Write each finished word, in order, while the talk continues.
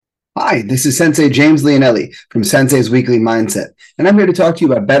Hi, this is Sensei James Leonelli from Sensei's Weekly Mindset, and I'm here to talk to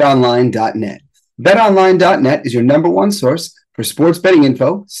you about BetOnline.net. BetOnline.net is your number one source for sports betting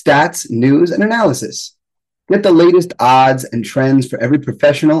info, stats, news, and analysis. Get the latest odds and trends for every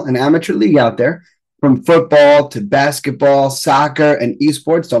professional and amateur league out there, from football to basketball, soccer, and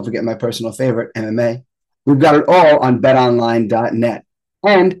esports. Don't forget my personal favorite, MMA. We've got it all on BetOnline.net.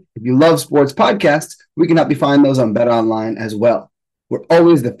 And if you love sports podcasts, we can help you find those on BetOnline as well. We're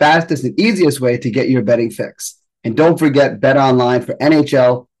always the fastest and easiest way to get your betting fix. And don't forget BetOnline for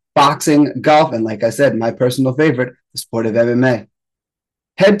NHL, boxing, golf, and like I said, my personal favorite, the sport of MMA.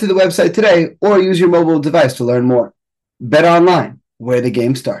 Head to the website today or use your mobile device to learn more. BetOnline, where the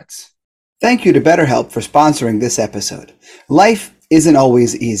game starts. Thank you to BetterHelp for sponsoring this episode. Life isn't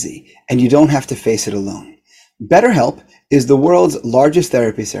always easy, and you don't have to face it alone. BetterHelp is the world's largest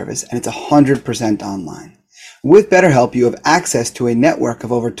therapy service, and it's 100% online. With BetterHelp, you have access to a network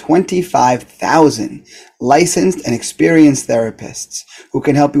of over 25,000 licensed and experienced therapists who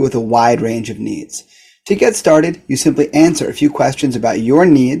can help you with a wide range of needs. To get started, you simply answer a few questions about your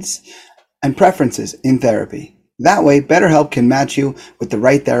needs and preferences in therapy. That way, BetterHelp can match you with the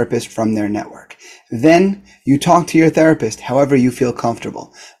right therapist from their network. Then, you talk to your therapist however you feel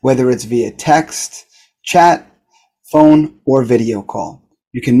comfortable, whether it's via text, chat, phone, or video call.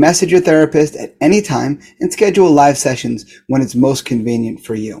 You can message your therapist at any time and schedule live sessions when it's most convenient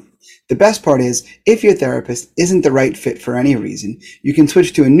for you. The best part is, if your therapist isn't the right fit for any reason, you can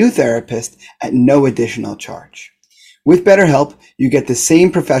switch to a new therapist at no additional charge. With BetterHelp, you get the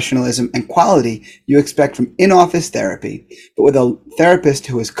same professionalism and quality you expect from in-office therapy, but with a therapist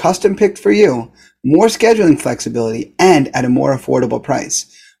who is custom-picked for you, more scheduling flexibility, and at a more affordable price,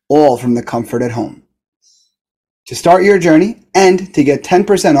 all from the comfort at home. To start your journey and to get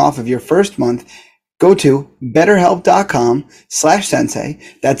 10% off of your first month, go to betterhelp.com/sensei.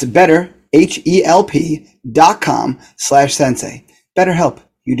 That's betterhelp.com/sensei. BetterHelp,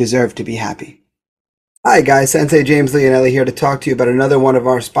 you deserve to be happy. Hi guys, Sensei James Leonelli here to talk to you about another one of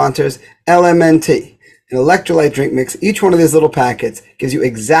our sponsors, LMNT. An electrolyte drink mix. Each one of these little packets gives you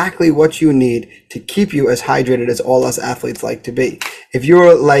exactly what you need to keep you as hydrated as all us athletes like to be. If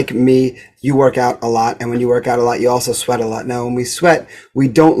you're like me, you work out a lot, and when you work out a lot, you also sweat a lot. Now, when we sweat, we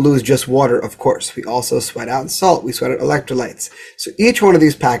don't lose just water, of course. We also sweat out salt. We sweat out electrolytes. So each one of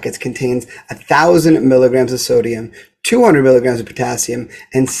these packets contains 1,000 milligrams of sodium, 200 milligrams of potassium,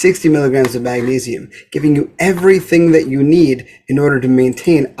 and 60 milligrams of magnesium, giving you everything that you need in order to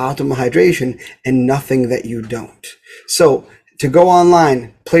maintain optimal hydration and nothing that you don't. So to go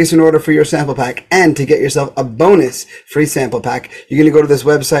online, place an order for your sample pack, and to get yourself a bonus free sample pack, you're going to go to this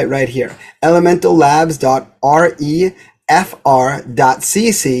website right here,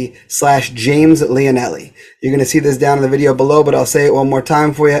 elementallabs.refr.cc/James Leonelli. You're going to see this down in the video below, but I'll say it one more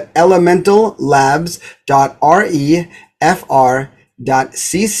time for you.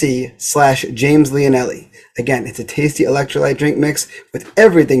 elementallabs.refr.cc/James Leonelli. Again, it's a tasty electrolyte drink mix with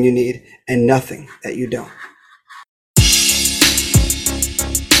everything you need and nothing that you don't.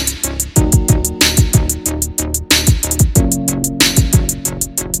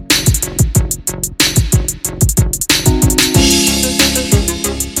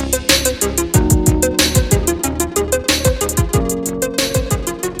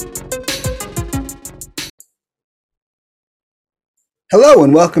 Hello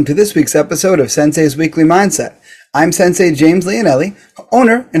and welcome to this week's episode of Sensei's Weekly Mindset. I'm Sensei James Leonelli,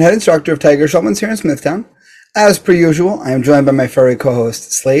 owner and head instructor of Tiger Schulman's here in Smithtown. As per usual, I am joined by my furry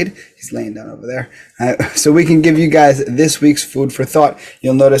co-host Slade. He's laying down over there. So we can give you guys this week's food for thought.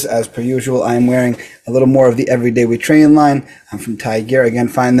 You'll notice, as per usual, I am wearing a little more of the Everyday We Train line. I'm from Thai Gear. Again,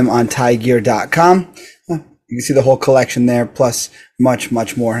 find them on thaigear.com. You can see the whole collection there, plus much,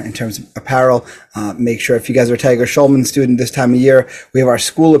 much more in terms of apparel. Make sure if you guys are a Tiger Schulman student this time of year, we have our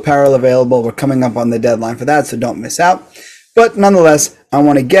school apparel available. We're coming up on the deadline for that, so don't miss out. But nonetheless, I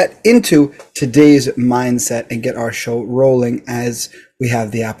want to get into today's mindset and get our show rolling as we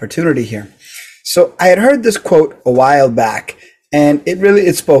have the opportunity here. So I had heard this quote a while back, and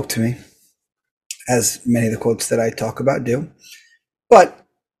it spoke to me, as many of the quotes that I talk about do. But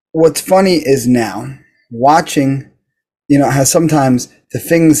what's funny is now, watching, how sometimes the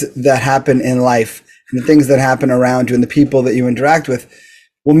things that happen in life and the things that happen around you and the people that you interact with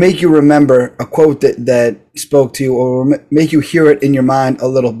will make you remember a quote that spoke to you, or make you hear it in your mind a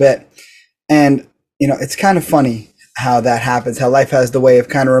little bit. And, it's kind of funny how that happens, how life has the way of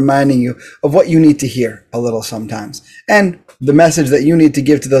kind of reminding you of what you need to hear a little sometimes, and the message that you need to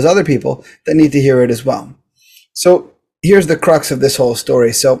give to those other people that need to hear it as well. So here's the crux of this whole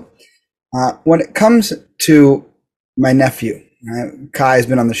story. So when it comes to my nephew, Kai has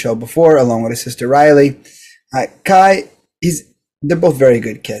been on the show before, along with his sister Riley. Kai, they're both very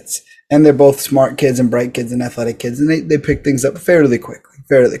good kids, and they're both smart kids and bright kids and athletic kids, and they pick things up fairly quickly.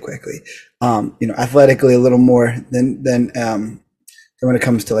 Athletically a little more than when it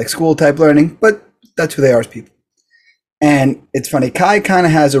comes to like school type learning, but that's who they are as people. And it's funny, Kai kind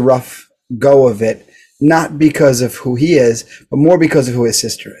of has a rough go of it, not because of who he is, but more because of who his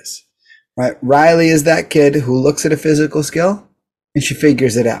sister is. Right? Riley is that kid who looks at a physical skill and she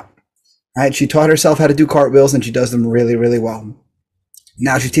figures it out. Right? She taught herself how to do cartwheels and she does them really, really well.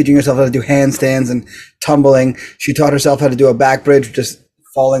 Now she's teaching herself how to do handstands and tumbling. She taught herself how to do a back bridge, just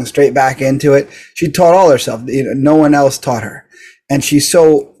falling straight back into it. She taught all herself. No one else taught her. And she's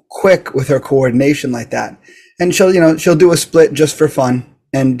so quick with her coordination like that. And she'll do a split just for fun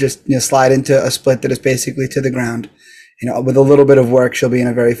and just slide into a split that is basically to the ground. With a little bit of work, she'll be in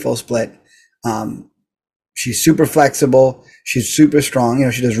a very full split. She's super flexible. She's super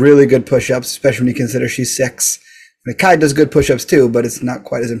strong. She does really good push-ups, especially when you consider she's 6. Kai does good push-ups too, but it's not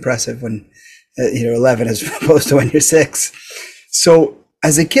quite as impressive when 11 as opposed to when you're 6. So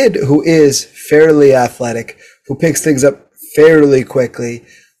as a kid who is fairly athletic, who picks things up fairly quickly,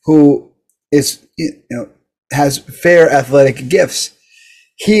 who is has fair athletic gifts,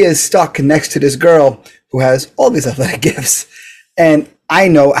 he is stuck next to this girl who has all these athletic gifts. And I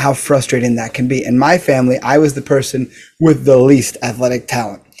know how frustrating that can be. In my family, I was the person with the least athletic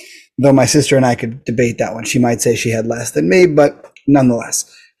talent. Though my sister and I could debate that one. She might say she had less than me, but nonetheless,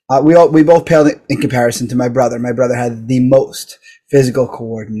 we both paled in comparison to my brother. My brother had the most physical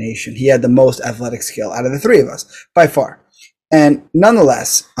coordination. He had the most athletic skill out of the 3 of us, by far. And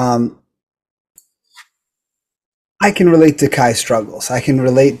nonetheless, I can relate to Kai's struggles. I can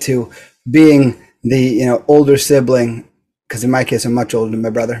relate to being the older sibling, because in my case, I'm much older than my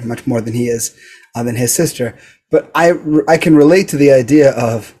brother, much more than he is, than his sister. But I can relate to the idea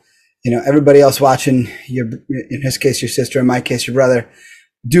of everybody else watching in his case, your sister, in my case, your brother,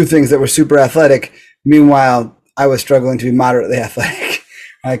 do things that were super athletic. Meanwhile, I was struggling to be moderately athletic.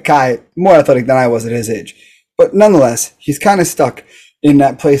 Kai, more athletic than I was at his age. But nonetheless, he's kind of stuck in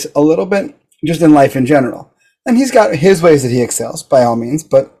that place a little bit, just in life in general. And he's got his ways that he excels, by all means.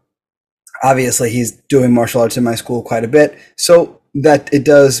 But obviously, he's doing martial arts in my school quite a bit, so that it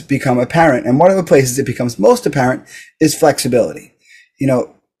does become apparent. And one of the places it becomes most apparent is flexibility.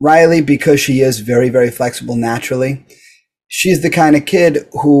 Riley, because she is very, very flexible naturally, she's the kind of kid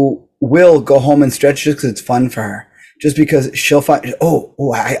who will go home and stretch just because it's fun for her. Just because she'll find,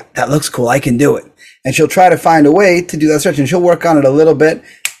 that looks cool, I can do it. And she'll try to find a way to do that stretch, and she'll work on it a little bit,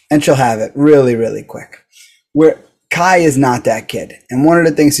 and she'll have it really, really quick. Where Kai is not that kid. And one of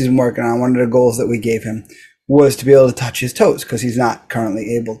the things he's been working on, one of the goals that we gave him, was to be able to touch his toes, because he's not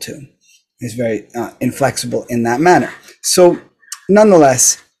currently able to. He's very inflexible in that manner. So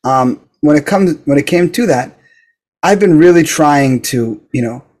nonetheless, when it came to that, I've been really trying to,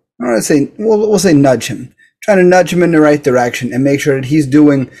 we'll say nudge him, trying to nudge him in the right direction and make sure that he's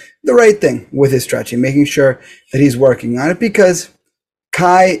doing the right thing with his stretching, making sure that he's working on it, because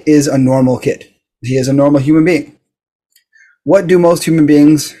Kai is a normal kid. He is a normal human being. What do most human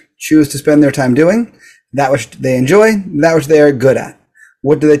beings choose to spend their time doing? That which they enjoy, that which they are good at.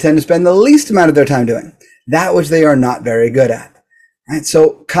 What do they tend to spend the least amount of their time doing? That which they are not very good at. Right?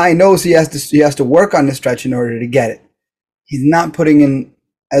 So Kai knows he has to work on the stretch in order to get it. He's not putting in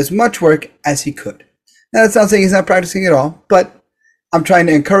as much work as he could. Now, that's not saying he's not practicing at all, but I'm trying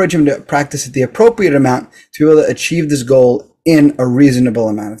to encourage him to practice at the appropriate amount to be able to achieve this goal in a reasonable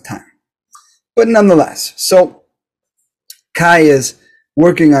amount of time. But nonetheless, so Kai is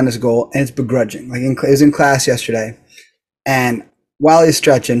working on his goal, and it's begrudging. He was in class yesterday, and while he's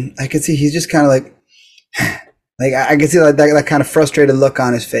stretching, I could see he's just kind of I could see that kind of frustrated look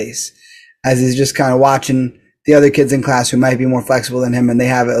on his face as he's just kind of watching the other kids in class who might be more flexible than him, and they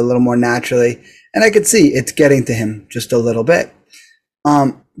have it a little more naturally. And I could see it's getting to him just a little bit.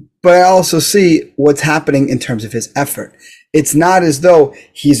 But I also see what's happening in terms of his effort. It's not as though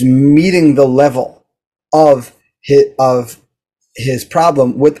he's meeting the level of his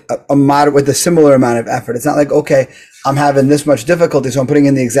problem with a similar amount of effort. It's not like, okay, I'm having this much difficulty, so I'm putting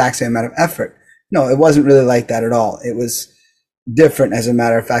in the exact same amount of effort. No, it wasn't really like that at all. It was different, as a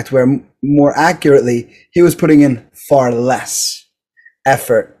matter of fact, where more accurately, he was putting in far less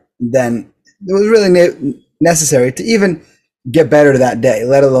effort than it was really necessary to even get better that day,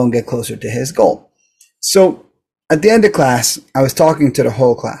 let alone get closer to his goal. So at the end of class, I was talking to the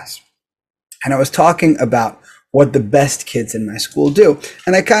whole class, and I was talking about what the best kids in my school do.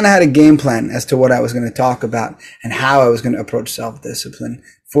 And I kind of had a game plan as to what I was going to talk about and how I was going to approach self-discipline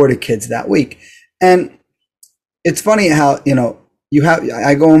for the kids that week. And it's funny how,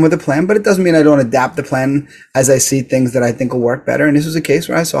 I go in with a plan, but it doesn't mean I don't adapt the plan as I see things that I think will work better. And this was a case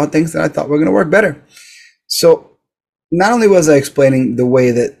where I saw things that I thought were going to work better. So not only was I explaining the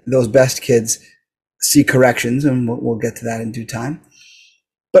way that those best kids see corrections, and we'll get to that in due time,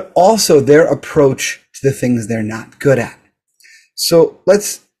 but also their approach to the things they're not good at. So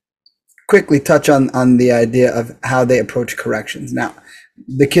let's quickly touch on the idea of how they approach corrections. Now,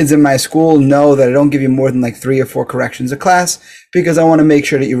 the kids in my school know that I don't give you more than like 3 or 4 corrections a class, because I want to make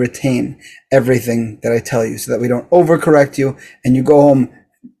sure that you retain everything that I tell you, so that we don't overcorrect you and you go home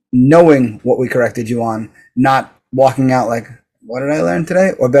knowing what we corrected you on, not walking out like, what did I learn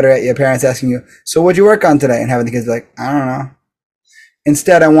today? Or better yet, your parents asking you, so what'd you work on today? And having the kids be like, I don't know.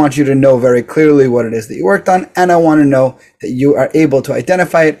 Instead, I want you to know very clearly what it is that you worked on, and I want to know that you are able to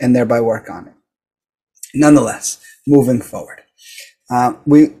identify it and thereby work on it. Nonetheless, moving forward.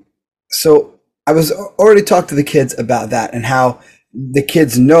 So I was already talked to the kids about that and how the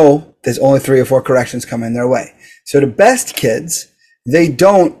kids know there's only 3 or 4 corrections coming their way. So the best kids, they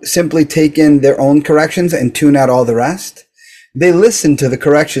don't simply take in their own corrections and tune out all the rest. They listen to the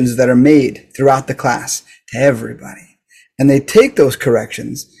corrections that are made throughout the class to everybody. And they take those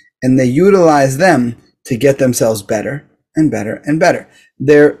corrections and they utilize them to get themselves better and better and better.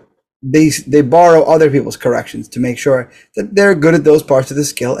 They borrow other people's corrections to make sure that they're good at those parts of the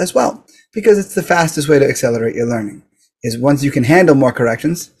skill as well, because it's the fastest way to accelerate your learning, is once you can handle more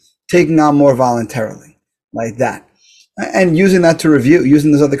corrections, taking on more voluntarily, like that. And using that to review,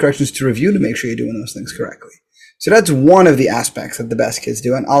 using those other corrections to review to make sure you're doing those things correctly. So that's one of the aspects that the best kids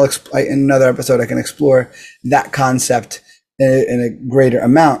do. And in another episode, I can explore that concept in a greater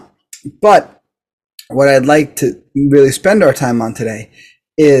amount. But what I'd like to really spend our time on today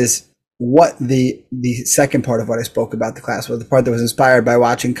is what the second part of what I spoke about the class was, the part that was inspired by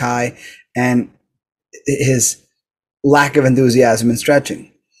watching Kai and his lack of enthusiasm in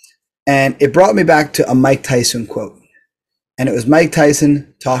stretching. And it brought me back to a Mike Tyson quote. And it was Mike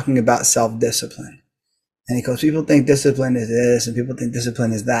Tyson talking about self-discipline. And he goes, people think discipline is this and people think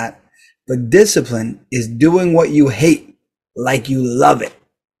discipline is that. But discipline is doing what you hate like you love it.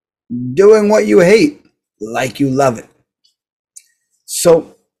 Doing what you hate like you love it.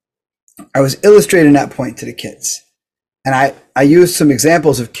 So I was illustrating that point to the kids. And I used some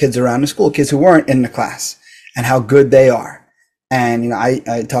examples of kids around the school, kids who weren't in the class, and how good they are. And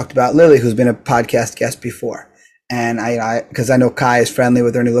I talked about Lily, who's been a podcast guest before. And because I know Kai is friendly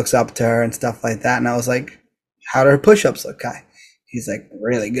with her and he looks up to her and stuff like that. And I was like, how do her push-ups look, Kai? He's like,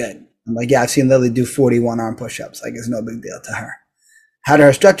 really good. I'm like, yeah, I've seen Lily do 41 arm push-ups. Like, it's no big deal to her. How do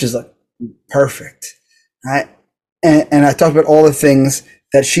her stretches look? Perfect. Right? And I talked about all the things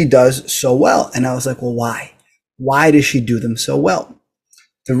that she does so well. And I was like, well, why? Why does she do them so well?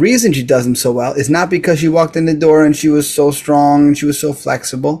 The reason she does them so well is not because she walked in the door and she was so strong and she was so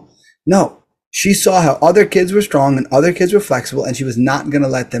flexible. No. She saw how other kids were strong and other kids were flexible, and she was not going to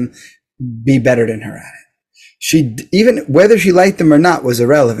let them be better than her at it. Even whether she liked them or not was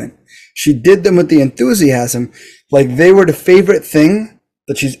irrelevant. She did them with the enthusiasm, like they were the favorite thing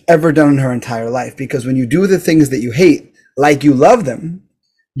that she's ever done in her entire life. Because when you do the things that you hate, like you love them,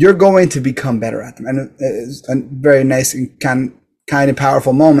 you're going to become better at them. And it's a very nice and kind of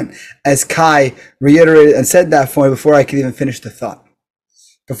powerful moment as Kai reiterated and said that for me before I could even finish the thought.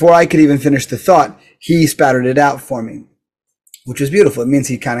 Before I could even finish the thought, he spattered it out for me, which was beautiful. It means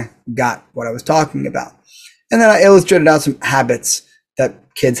he kind of got what I was talking about. And then I illustrated out some habits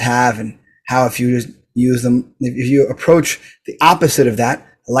that kids have and how if you just use them, if you approach the opposite of that,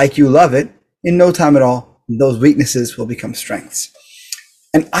 like you love it, in no time at all, those weaknesses will become strengths.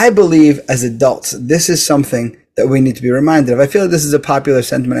 And I believe as adults, this is something that we need to be reminded of. I feel like this is a popular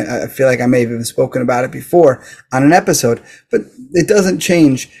sentiment. I feel like I may have even spoken about it before on an episode, but it doesn't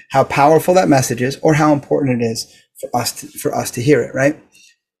change how powerful that message is or how important it is for us to hear it, right?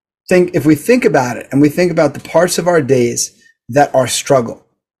 If we think about it and we think about the parts of our days that are struggle,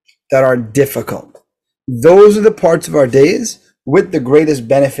 that are difficult, those are the parts of our days with the greatest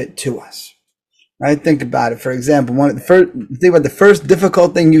benefit to us, right? Think about it. For example, think about the first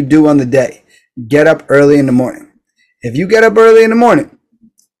difficult thing you do on the day. Get up early in the morning. If you get up early in the morning,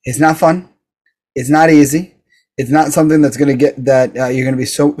 it's not fun. It's not easy. It's not something that's going to get that you're going to be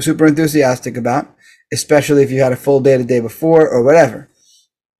so super enthusiastic about, especially if you had a full day the day before or whatever.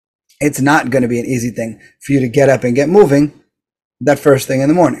 It's not going to be an easy thing for you to get up and get moving that first thing in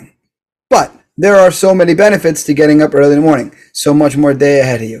the morning. But there are so many benefits to getting up early in the morning. So much more day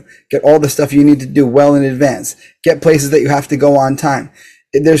ahead of you. Get all the stuff you need to do well in advance. Get places that you have to go on time.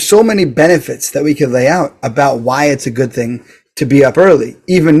 There's so many benefits that we could lay out about why it's a good thing to be up early,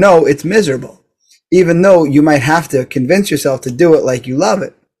 even though it's miserable. even though you might have to convince yourself to do it like you love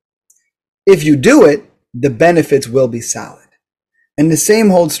it. If you do it, the benefits will be solid. And the same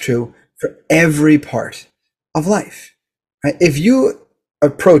holds true for every part of life. Right? If you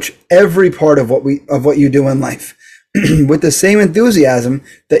approach every part of what you do in life with the same enthusiasm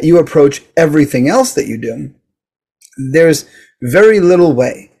that you approach everything else that you do, there's very little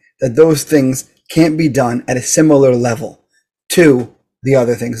way that those things can't be done at a similar level to the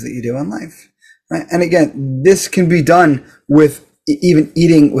other things that you do in life. Right? And again, this can be done with even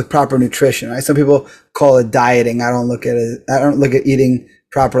eating with proper nutrition. Right? Some people call it dieting. I don't look at eating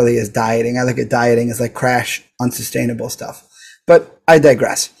properly as dieting. I look at dieting as like crash, unsustainable stuff. But I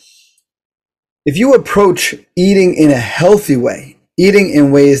digress. If you approach eating in a healthy way, eating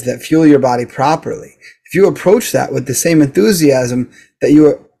in ways that fuel your body properly, if you approach that with the same enthusiasm that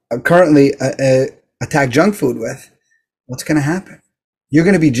you currently attack junk food with, what's going to happen? You're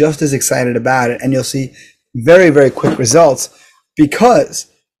going to be just as excited about it, and you'll see very, very quick results,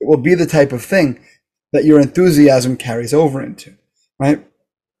 because it will be the type of thing that your enthusiasm carries over into, right?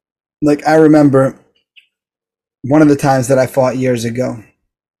 Like, I remember one of the times that I fought years ago,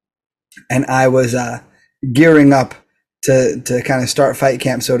 and I was gearing up to kind of start fight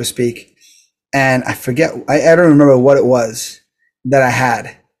camp, so to speak. And I don't remember what it was that I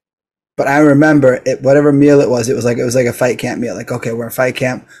had, but I remember it, whatever meal it was like a fight camp meal. Like, okay, we're in fight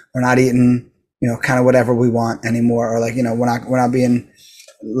camp. We're not eating, kind of whatever we want anymore. Or like, we're not being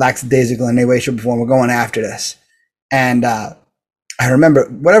lackadaisical in any way, shape, or form. We're going after this. And I remember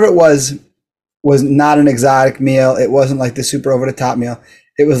whatever it was not an exotic meal. It wasn't like the super over the top meal.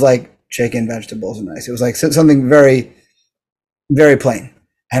 It was like chicken, vegetables, and rice. It was like something very, very plain.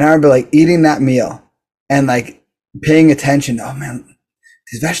 And I remember like eating that meal and like paying attention. Oh man,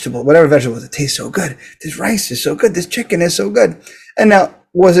 this vegetable, whatever vegetable it tastes so good. This rice is so good. This chicken is so good. And now,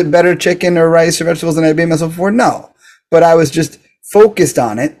 was it better chicken or rice or vegetables than I'd made myself before? No. But I was just focused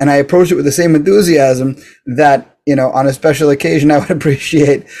on it, and I approached it with the same enthusiasm that, on a special occasion, I would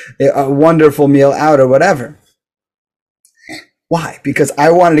appreciate a wonderful meal out or whatever. Why? Because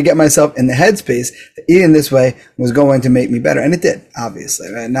I wanted to get myself in the headspace that eating this way was going to make me better. And it did, obviously.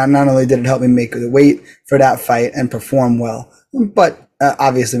 Right? Not only did it help me make the weight for that fight and perform well, but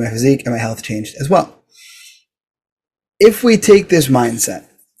obviously my physique and my health changed as well. If we take this mindset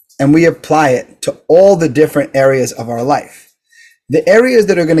and we apply it to all the different areas of our life, the areas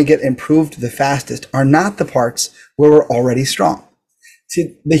that are going to get improved the fastest are not the parts where we're already strong.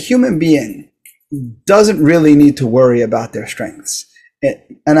 See, the human being doesn't really need to worry about their strengths.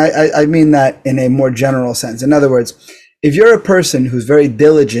 And I mean that in a more general sense. In other words, if you're a person who's very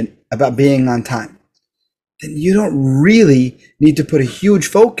diligent about being on time, then you don't really need to put a huge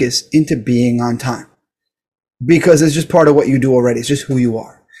focus into being on time, because it's just part of what you do already. It's just who you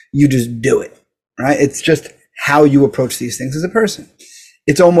are. You just do it, right? It's just how you approach these things as a person.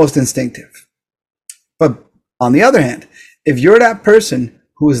 It's almost instinctive. But on the other hand, if you're that person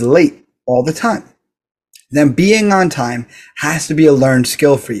who is late all the time, then being on time has to be a learned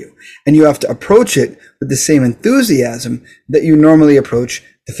skill for you. And you have to approach it with the same enthusiasm that you normally approach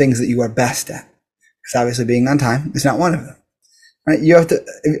the things that you are best at. Because obviously being on time is not one of them, right? You have to,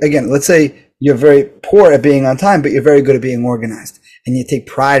 again, let's say you're very poor at being on time, but you're very good at being organized, and you take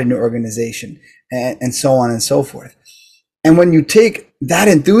pride in your organization, and so on and so forth. And when you take that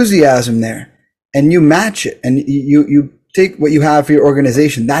enthusiasm there and you match it, and you take what you have for your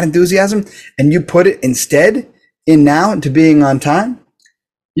organization, that enthusiasm, and you put it instead in now to being on time,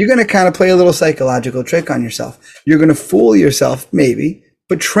 you're going to kind of play a little psychological trick on yourself. You're going to fool yourself, maybe,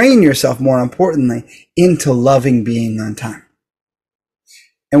 but train yourself, more importantly, into loving being on time.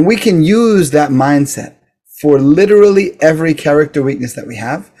 And we can use that mindset for literally every character weakness that we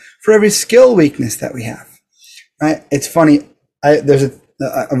have, for every skill weakness that we have. Right? It's funny. There's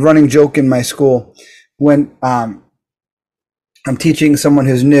a running joke in my school when I'm teaching someone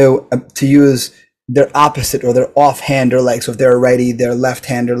who's new to use their opposite or their off-hander leg. So if they're a righty, their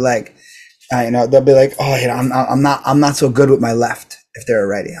left-hander leg. They'll be like, "Oh, I'm not so good with my left." If they're a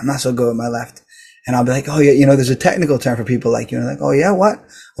righty, I'm not so good with my left. And I'll be like, "Oh yeah, there's a technical term for people like you." And they're like, "Oh yeah, what?"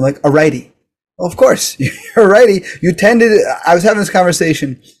 I'm like, "A righty." Well, of course, you're a righty. I was having this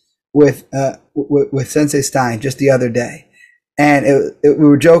conversation with Sensei Stein just the other day, and we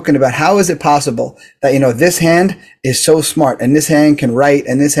were joking about how is it possible that this hand is so smart, and this hand can write,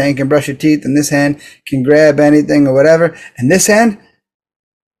 and this hand can brush your teeth, and this hand can grab anything or whatever, and this hand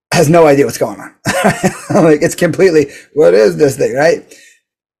has no idea what's going on. I'm like, it's completely, what is this thing, right?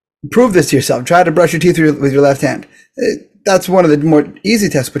 Prove this to yourself. Try to brush your teeth with your left hand. That's one of the more easy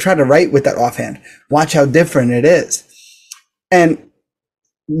tests, but try to write with that offhand. Watch how different it is. And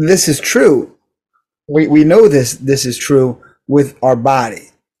this is true we know this is true with our body,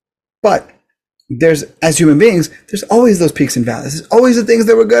 but as human beings, there's always those peaks and valleys. There's always the things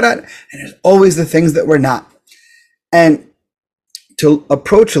that we're good at, and there's always the things that we're not. And to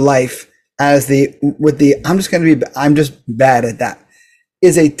approach life as I'm just bad at that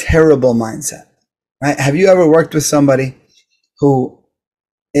is a terrible mindset, right? Have you ever worked with somebody who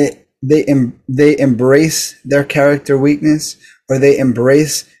they embrace their character weakness, or they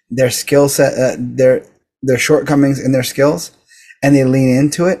embrace their skill set, their shortcomings in their skills, and they lean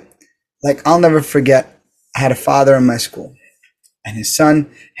into it? Like, I'll never forget, I had a father in my school, and his son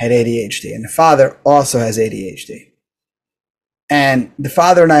had ADHD, and the father also has ADHD. And the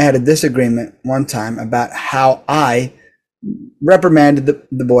father and I had a disagreement one time about how I reprimanded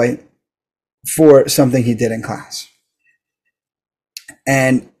the boy for something he did in class.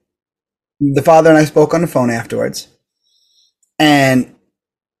 And the father and I spoke on the phone afterwards, and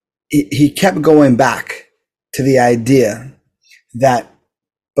he kept going back to the idea that,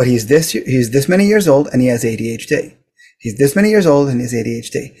 but he's this many years old and he has ADHD. He's this many years old and he has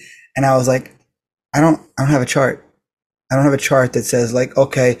ADHD. And I was like, I don't have a chart. I don't have a chart that says, like,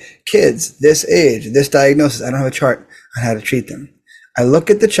 okay, kids, this age, this diagnosis. I don't have a chart on how to treat them. I look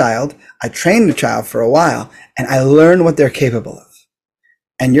at the child, I train the child for a while, and I learn what they're capable of.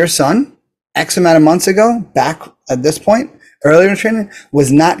 And your son, X amount of months ago, back at this point, earlier in training,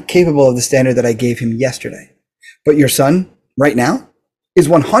 was not capable of the standard that I gave him yesterday. But your son, right now, is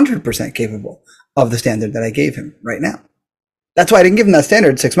 100% capable of the standard that I gave him right now. That's why I didn't give him that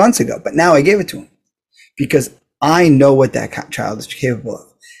standard 6 months ago, but now I gave it to him because I know what that child is capable of.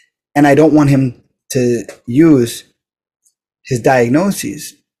 And I don't want him to use his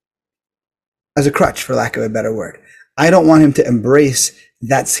diagnoses as a crutch, for lack of a better word. I don't want him to embrace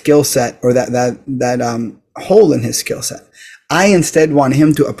that skill set or that hole in his skill set. I instead want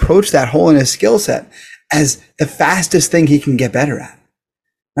him to approach that hole in his skill set as the fastest thing he can get better at.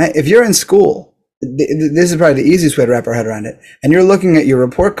 Right? If you're in school, this is probably the easiest way to wrap our head around it, and you're looking at your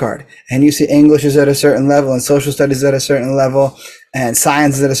report card and you see English is at a certain level and social studies is at a certain level and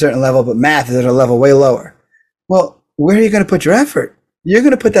science is at a certain level, but math is at a level way lower. Well, where are you going to put your effort? You're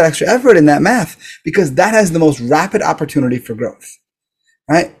going to put that extra effort in that math because that has the most rapid opportunity for growth.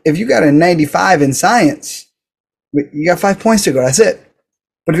 Right? If you got a 95 in science, you got 5 points to grow. That's it.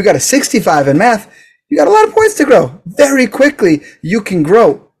 But if you got a 65 in math, you got a lot of points to grow. Very quickly, you can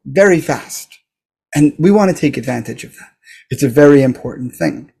grow very fast. And we want to take advantage of that. It's a very important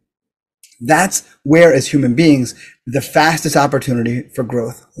thing. That's where, as human beings, the fastest opportunity for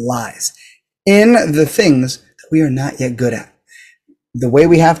growth lies. In the things that we are not yet good at. The way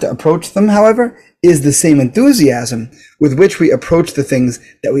we have to approach them, however, is the same enthusiasm with which we approach the things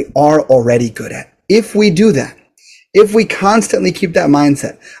that we are already good at. If we do that, if we constantly keep that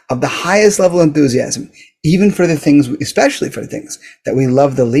mindset of the highest level of enthusiasm, even for the things, especially for the things that we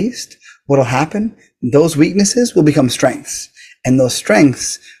love the least, what'll happen? Those weaknesses will become strengths. And those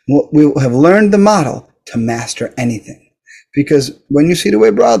strengths, we will have learned the model to master anything. Because when you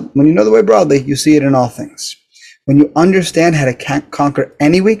know the way broadly, you see it in all things. When you understand how to conquer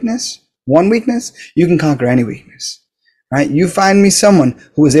any weakness, one weakness, you can conquer any weakness. Right? You find me someone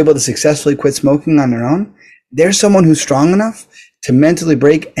who is able to successfully quit smoking on their own. They're someone who's strong enough to mentally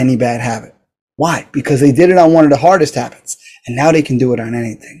break any bad habit. Why? Because they did it on one of the hardest habits, and now they can do it on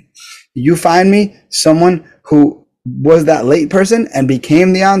anything. You find me someone who was that late person and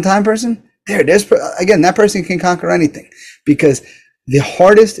became the on-time person. Again, that person can conquer anything, because the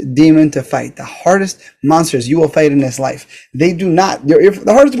hardest demon to fight, the hardest monsters you will fight in this life, the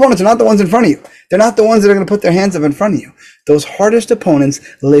hardest opponents are not the ones in front of you. They're not the ones that are going to put their hands up in front of you. Those hardest opponents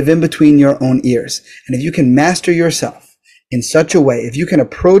live in between your own ears. And if you can master yourself in such a way, if you can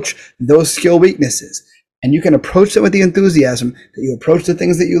approach those skill weaknesses, and you can approach them with the enthusiasm that you approach the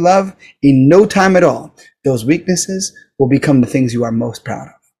things that you love, in no time at all, those weaknesses will become the things you are most proud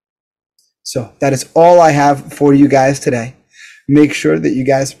of. So that is all I have for you guys today. Make sure that you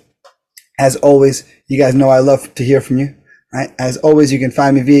guys, as always, you guys know I love to hear from you. Right? As always, you can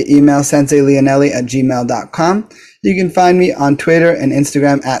find me via email, senseileonelli@gmail.com. You can find me on Twitter and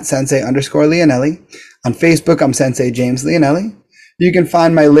Instagram at sensei_Leonelli. On Facebook, I'm Sensei James Leonelli. You can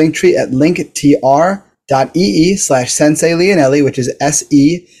find my link tree at linktr.ee/Sensei Leonelli, which is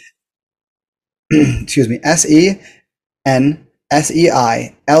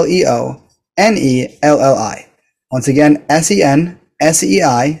SENSEILEONELLI. Once again,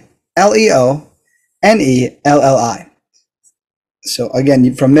 SENSEILEONELLI. So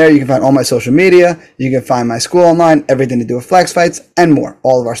again, from there, you can find all my social media. You can find my school online, everything to do with Flex Fights, and more.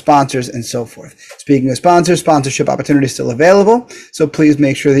 All of our sponsors and so forth. Speaking of sponsors, sponsorship opportunities still available. So please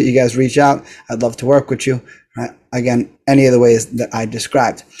make sure that you guys reach out. I'd love to work with you. Again, any of the ways that I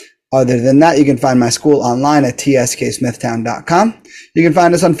described. Other than that, you can find my school online at tsksmithtown.com. You can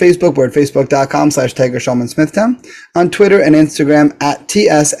find us on Facebook. We're at facebook.com/TigerSchulman-Smithtown. On Twitter and Instagram at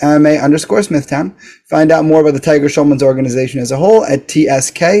TSMMA_Smithtown. Find out more about the Tiger Schulman's organization as a whole at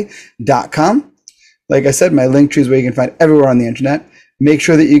tsk.com. Like I said, my link tree is where you can find everywhere on the internet. Make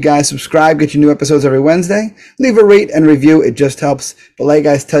sure that you guys subscribe, get your new episodes every Wednesday. Leave a rate and review. It just helps. But like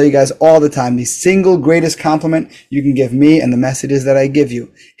I tell you guys all the time, the single greatest compliment you can give me and the messages that I give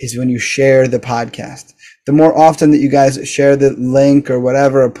you is when you share the podcast. The more often that you guys share the link or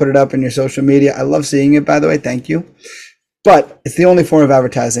whatever, or put it up in your social media, I love seeing it, by the way. Thank you. But it's the only form of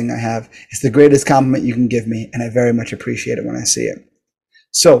advertising I have. It's the greatest compliment you can give me, and I very much appreciate it when I see it.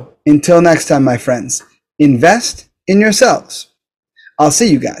 So until next time, my friends, invest in yourselves. I'll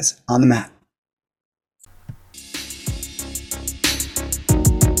see you guys on the mat.